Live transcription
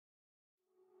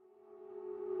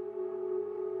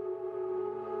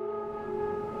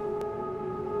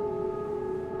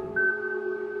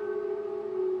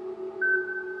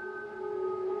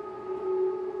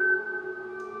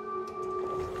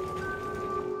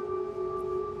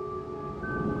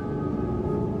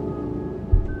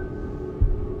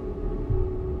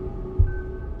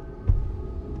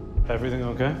Everything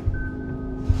okay?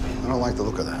 I don't like the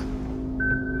look of that.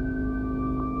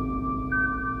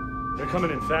 They're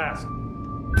coming in fast.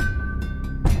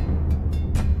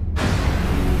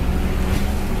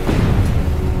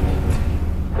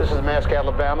 This is Maersk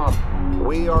Alabama.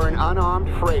 We are an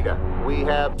unarmed freighter. We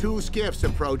have 2 skiffs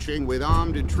approaching with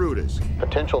armed intruders.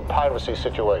 Potential piracy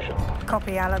situation.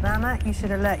 Copy, Alabama. You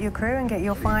should alert your crew and get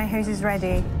your fire hoses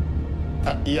ready.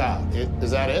 Yeah.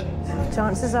 Is that it?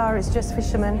 Chances are it's just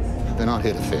fishermen. They're not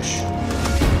here to fish.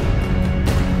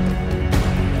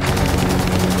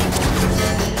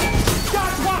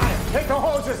 Shots fired! Take the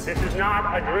hoses! This is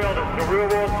not a drill. This is a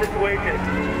real-world situation.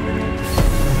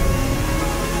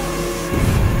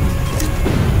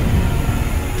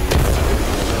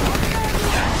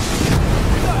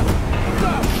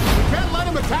 Can't let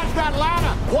him attack that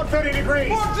ladder! 130 degrees!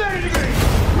 130 degrees!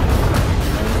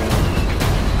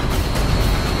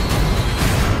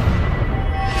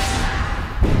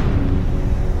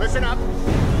 Listen up.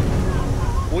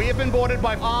 We have been boarded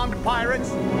by armed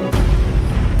pirates.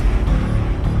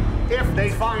 If they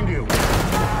find you.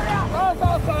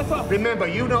 Remember,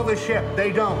 you know the ship,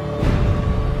 they don't.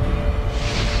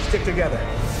 Stick together,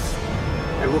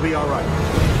 and we'll be all right.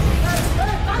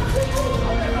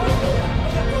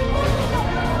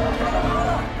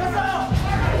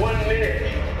 1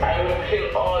 minute, I will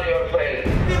kill all your friends.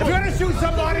 If you're gonna shoot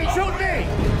somebody, shoot me!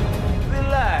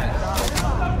 Relax.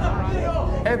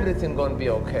 Everything gonna be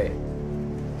okay.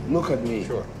 Look at me.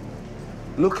 Sure.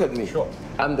 Look at me. Sure.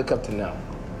 I'm the captain now.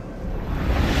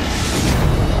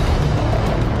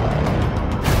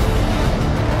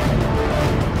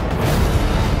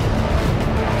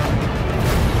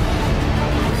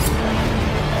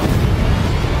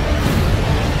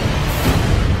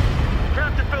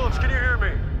 Captain Phillips, can you hear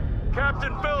me?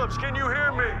 Captain Phillips, can you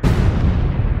hear me?